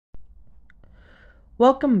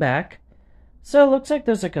Welcome back. So it looks like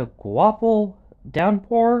there's like a Graupel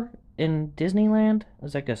downpour in Disneyland.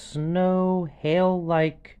 There's like a snow hail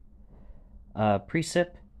like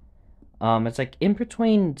precip. It's like in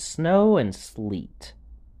between snow and sleet,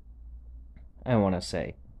 I want to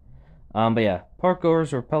say. But yeah, park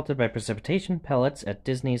goers were pelted by precipitation pellets at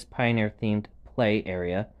Disney's Pioneer themed play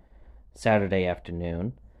area Saturday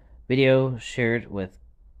afternoon. Video shared with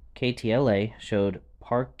KTLA showed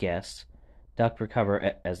park guests duck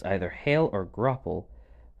recover as either hail or graupel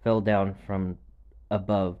fell down from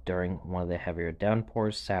above during one of the heavier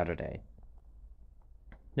downpours Saturday.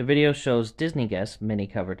 The video shows Disney guests, many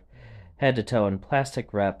covered head to toe in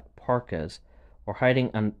plastic wrap parkas or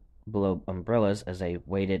hiding below umbrellas as they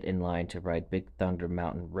waited in line to ride Big Thunder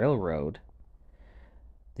Mountain Railroad.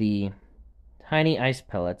 The tiny ice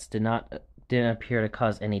pellets didn't appear to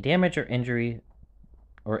cause any damage or injure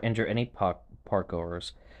any park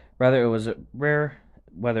goers. Rather, it was a rare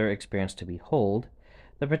weather experience to behold.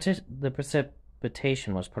 The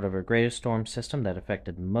precipitation was part of a greater storm system that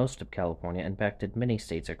affected most of California and impacted many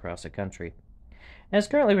states across the country, and is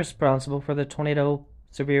currently responsible for the tornado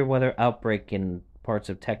severe weather outbreak in parts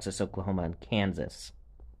of Texas, Oklahoma, and Kansas.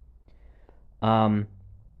 While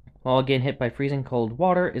again hit by freezing cold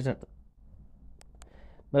water isn't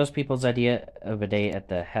most people's idea of a day at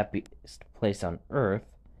the happiest place on earth,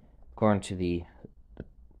 according to the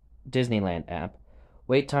Disneyland app,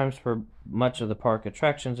 wait times for much of the park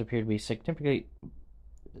attractions appear to be significantly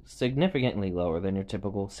lower than your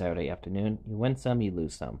typical Saturday afternoon. You win some, you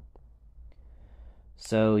lose some.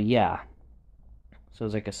 So yeah. So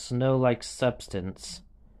it's like a snow-like substance,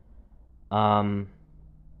 or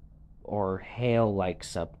hail-like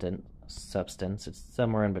substance. It's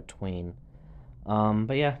somewhere in between.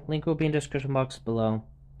 But yeah, link will be in the description box below.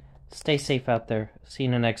 Stay safe out there. See you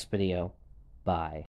in the next video. Bye.